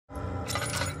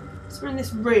we're in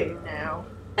this room now.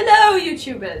 Hello,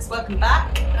 YouTubers! Welcome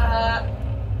back.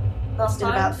 Last In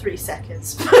time. about 3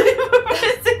 seconds.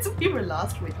 Since we were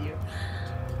last with you.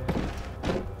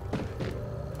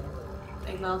 I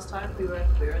think last time we were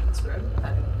in this room,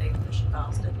 that big pushy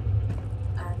bastard,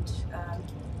 and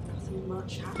nothing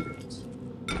much happened.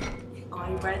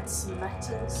 I read some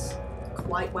letters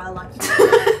quite well, I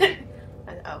think.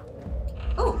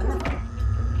 Oh, another.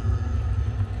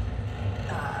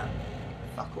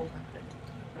 fuck all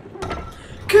happened.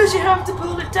 Because you have to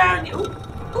pull it down.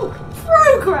 Oh,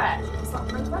 progress! Was that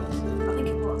progress? I think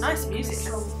it was. Nice music.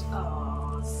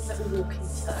 Oh, little walking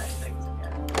turn things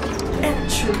again.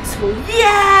 Entrance hall.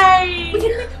 Yay!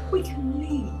 We can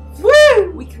leave.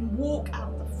 Woo! We can walk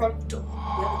out the front door. The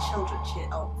other children cheer.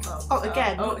 Oh,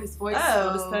 again. Oh, his voice.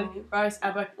 Oh. Rice,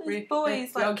 Abba, These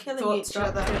boys like killing each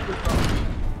other.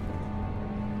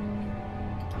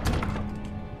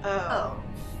 Oh.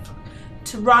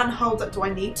 To run, hold up. Do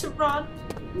I need to run?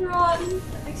 Run.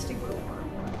 At least you will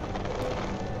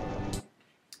run.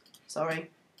 Sorry.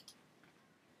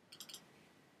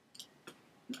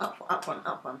 Up one.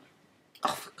 Oh,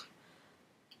 fuck.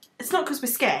 It's not because we're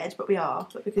scared, but we are.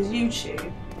 But because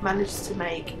YouTube managed to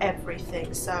make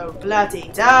everything so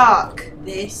bloody dark.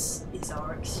 This is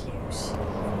our excuse.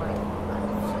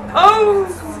 Oh!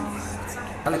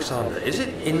 Alexander, is it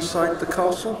inside the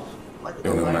castle?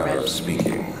 In a manner of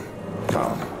speaking.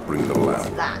 Come, bring the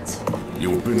lamp. That.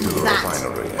 You've been to the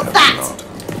refinery, have you that?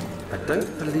 not? I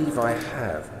don't believe I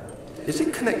have. Is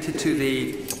it connected to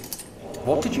the...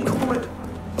 what did you call it?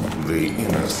 The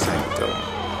inner sanctum.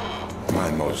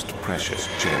 My most precious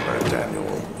chamber,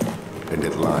 Daniel. And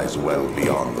it lies well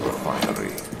beyond the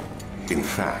refinery. In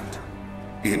fact,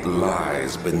 it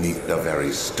lies beneath the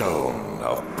very stone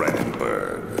of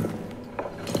Brandenburg.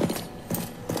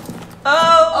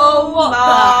 Oh, what my. the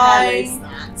hell is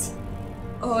that?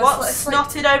 Oh, What's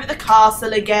snotted over the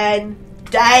castle again?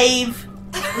 Dave!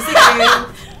 Was it you? I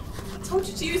told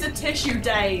you to use a tissue,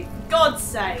 Dave. For God's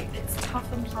sake. It's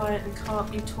tough and pliant and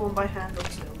can't be torn by hand or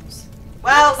tools.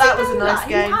 Well, that was a nice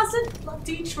game. He hasn't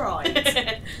bloody tried.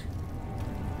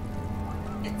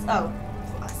 It's I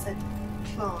said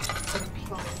plant instead of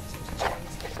plant.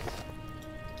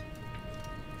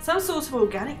 Some sort of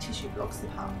organic tissue blocks the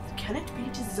path. Can it be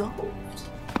dissolved?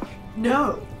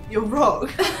 No, you're wrong.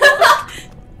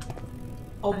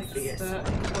 Obvious.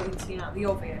 Pointing out the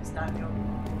obvious, Daniel.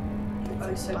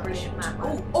 Oh, so brilliant, man.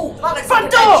 Oh, Oh, that looks front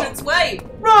like door! an entrance way.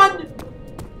 Run!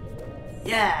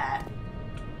 Yeah.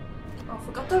 Oh, I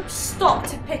forgot to stop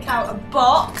to pick out a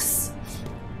box.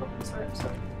 Oh, sorry.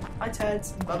 I turned.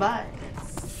 Bye bye.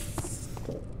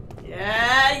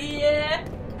 Yeah.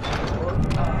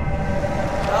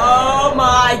 Oh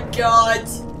my God.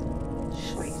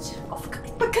 Sweet. Oh,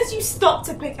 because you stopped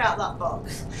to pick out that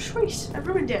box. Sweet. I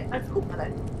ruined it. Oh, hello.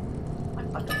 I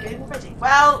fucked the game already.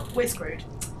 Well, we're screwed.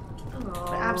 Oh.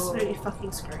 We're absolutely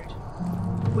fucking screwed.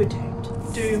 We're doomed.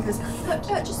 Doom has happened.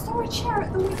 Look, just throw a chair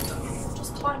at the window.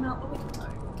 Just climb out the window.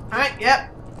 Alright, yep.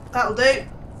 That'll do.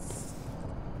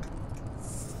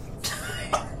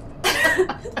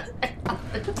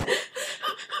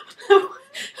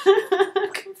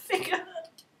 Configure.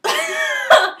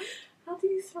 How do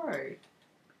you throw?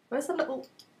 Where's the little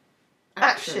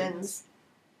Actions.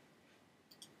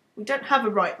 We don't have a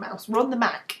right mouse. We're on the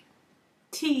Mac.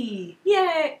 T.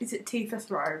 Yeah, is it T for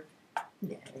throw?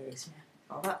 Yeah, it is.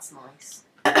 Oh, that's nice.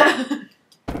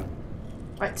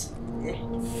 Right. Yeah.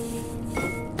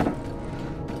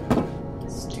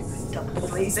 Stupid double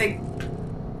pleasing.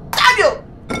 Daniel!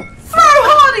 Throw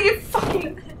harder, you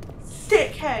fucking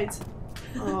dickhead!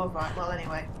 Oh, right, well,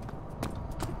 anyway.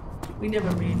 We never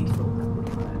really thought that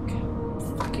would work.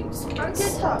 Fucking Don't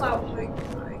get held out hope,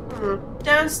 though.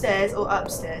 Downstairs or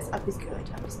upstairs? Up is good,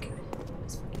 up is good. Up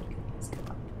is fucking good. Let's go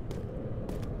up.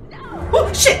 No!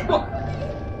 Oh, shit! What?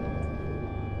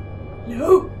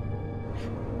 No!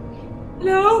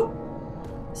 No!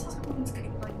 It sounds like a woman's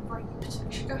getting, like, raped.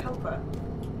 We should go help her.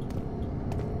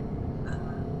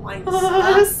 Wine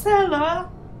cellar!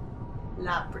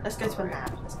 Lab. Let's go to a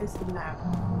lab. Let's go to the lab. A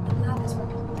lab is where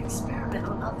people experiment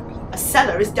on other people. A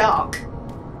cellar is dark.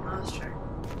 That's true.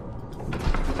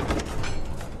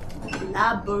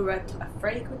 Laboratory. A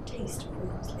fragrant taste of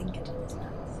rooms lingered in his mouth.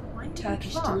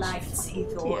 Turkish delights, he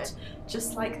thought,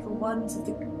 just like the ones of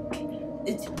the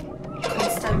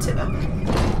Constantina.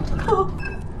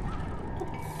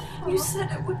 You said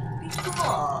it wouldn't be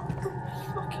dark. You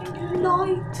fucking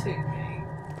lied to me.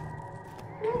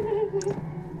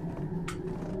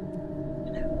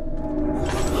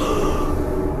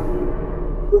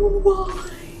 Why?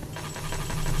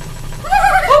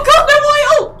 Oh God, no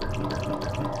oil!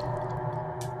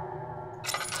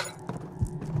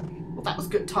 Well, that was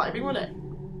good timing, wasn't it?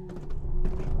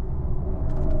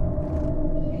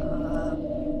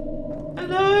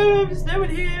 Hello, there's no one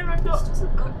here. I'm not. This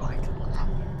doesn't look like that.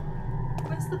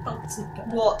 Where's the button?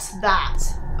 What's that?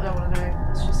 I don't want to know.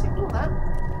 Let's just ignore that.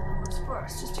 What's for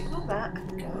us? Just ignore that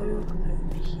and go over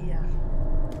here.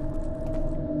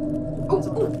 Oh,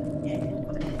 yeah.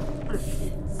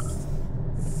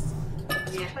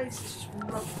 This place is just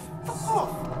rough. Fuck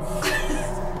off!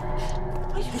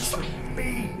 Why are you fucking me?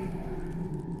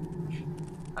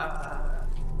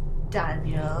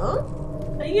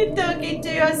 Daniel? Are you talking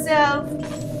to yourself?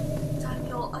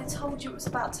 Daniel, I told you it was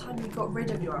about time you got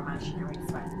rid of your imaginary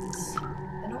friends.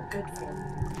 They're not good for you.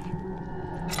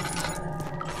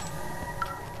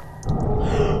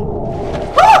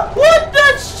 What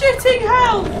the shitting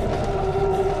hell?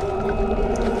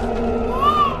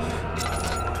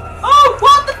 Oh,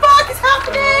 what the fuck is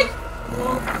happening?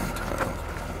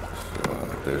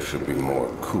 There should be more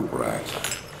coop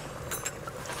rats.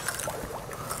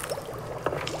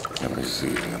 Let me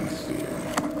see.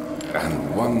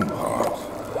 And one part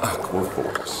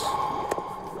aquaforce.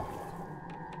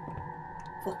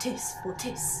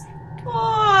 Fortis.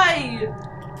 Why?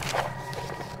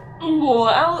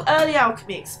 Oh, early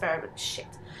alchemy experiment. Shit.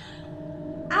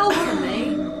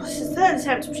 Alchemy? This is the third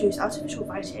attempt to produce artificial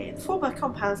vitae. The former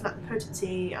compounds lack the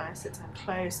potency. I said time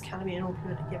close. Can be an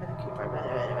ornament given a cooper.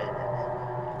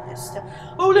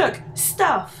 Oh, look!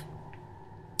 Stuff!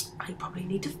 I probably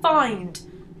need to find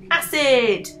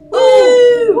acid! Woo!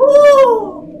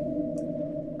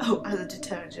 Oh, as a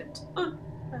detergent.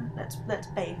 Let's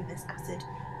bathe in this acid.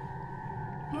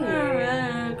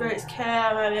 Greatest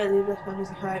care,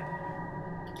 music hope.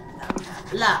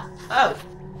 Oh!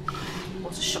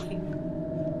 What a shocking.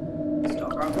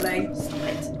 Stop rumbling. Stop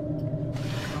it.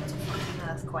 Not a fucking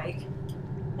earthquake.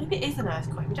 Maybe it is an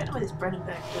earthquake. We don't know where this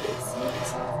Brennenberg is.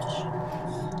 It's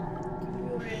aftershock.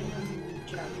 You're in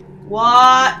Germany.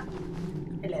 What?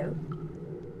 Hello.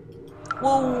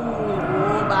 Whoa!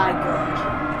 Oh my god.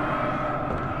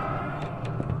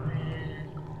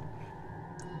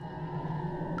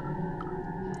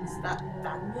 Is that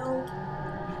Daniel?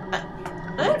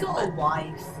 Have you got a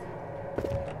wife?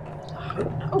 I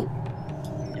hope no.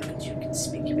 Look at you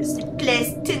conspicuously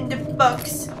placed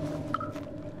tinderbox.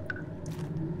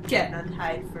 Get and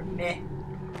hide from me.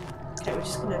 Okay, we're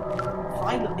just gonna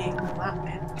violently ignore that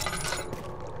bit.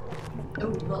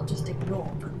 Oh, not just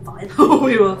ignore, but violent.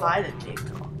 We will violently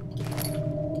ignore.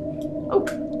 Oh.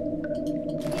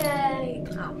 Yay!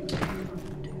 Oh.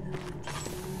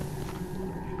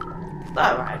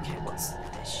 Alright, okay, what's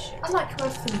this shit? I like how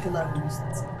everything glows,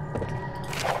 that's it.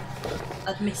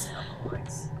 I'd miss it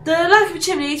otherwise. The lack of a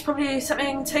chimney is probably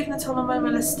something taking the toll on my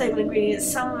less stable ingredients.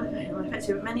 Some are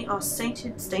effective, but many are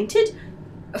sainted?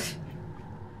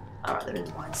 Alright, they're in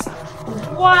the wine cellar.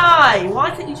 Why? Why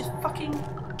can't you just fucking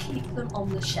Keep them on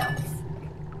the shelf.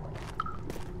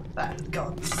 For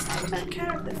God's sake. I don't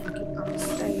care if they're fucking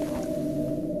unstable.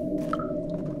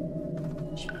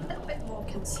 Should be a little bit more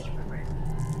considerate.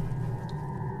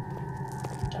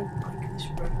 Don't like this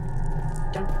room.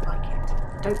 Don't like it.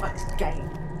 Don't like this game.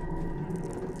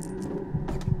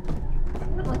 I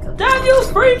don't like a Daniel's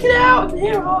freaking out! I can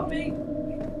hear a heartbeat.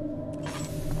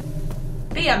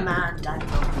 Be a man, Daniel.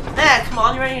 There, come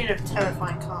on, you're only in a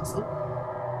terrifying castle.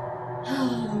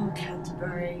 Oh,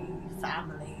 Canterbury,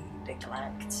 family,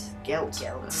 neglect, Guilt.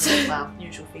 guilt. Well,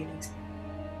 usual feelings.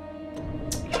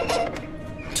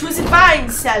 'Twas a wine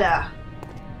cellar.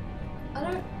 I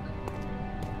don't.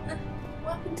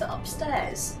 What happened to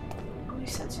upstairs? Oh, you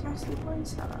said to go to the wine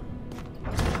cellar.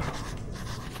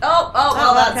 Oh,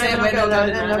 that's okay, it. no, We're not no,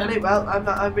 going no, there. no, well,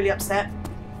 I'm really upset.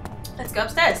 Let's go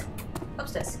upstairs.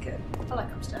 Upstairs is good. I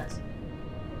like upstairs.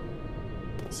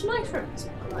 It's a nice room. Isn't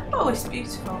it? I like it. Oh, it's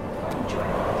beautiful. Enjoy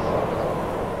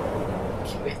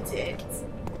it. It.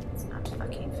 It's not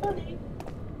fucking funny.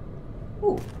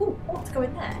 Ooh, I want to go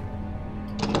in there.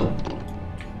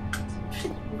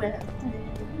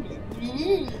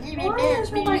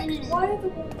 Why are the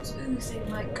walls oozing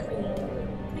like green? I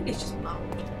think it's just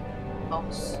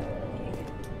moss.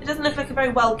 It doesn't look like a very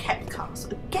well kept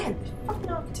castle. Again, this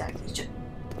fucking architect is just.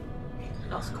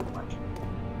 That's cool, much.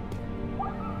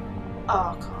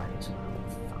 Archive as well.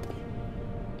 Fucking.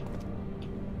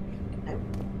 No.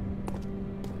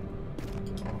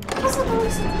 That's a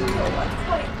nice feel. I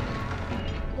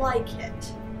quite like it.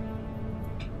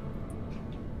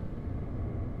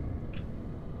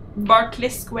 Barclay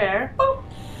Square. Oh.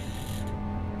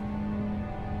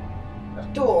 The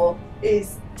door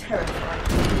is terrifying.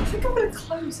 I think I'm going to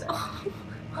close it.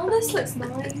 Oh, this looks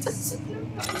nice.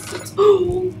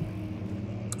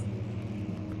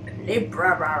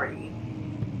 Library.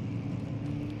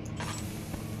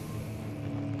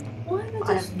 Why am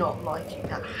I am not liking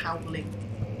that howling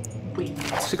wind.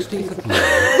 16th of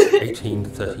May,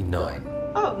 1839.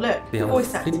 Oh, look, The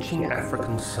voice acting. unflinching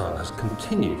African sun has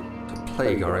continued to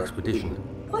plague our expedition,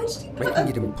 Why did you put making a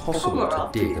it impossible camera to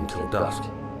up? dig until dusk.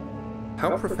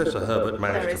 How Professor Herbert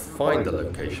managed to find the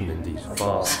location in these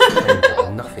vast plains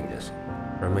of nothingness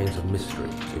remains a mystery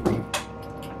to me.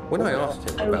 When I asked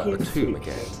him about the tomb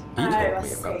again, he told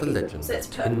me about the legend So of it's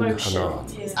put Tin motion Hanar,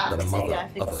 to his the acting. mother Yeah, I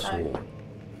think of us so. all.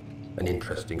 An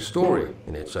interesting story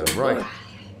in its own right,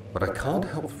 but I can't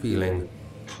help feeling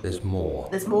there's more.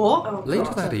 There's more? Oh, Later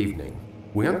God. that evening,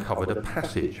 we uncovered a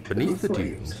passage beneath the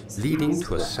dunes leading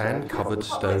to a sand-covered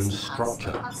stone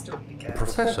structure. The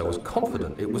professor was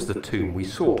confident it was the tomb we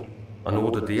sought and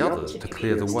ordered the others to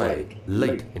clear the way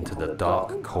late into the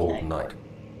dark, cold night.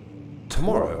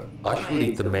 Tomorrow, I shall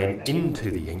lead the men into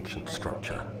the ancient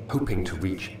structure, hoping to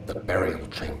reach the burial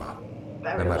chamber.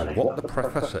 No matter what the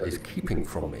professor is keeping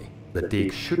from me, the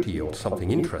dig should yield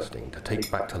something interesting to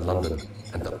take back to London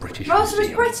and the British Raspberry's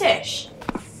Museum. British!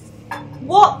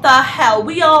 What the hell?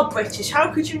 We are British.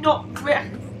 How could you not...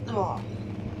 Oh,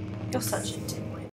 you're such a dick.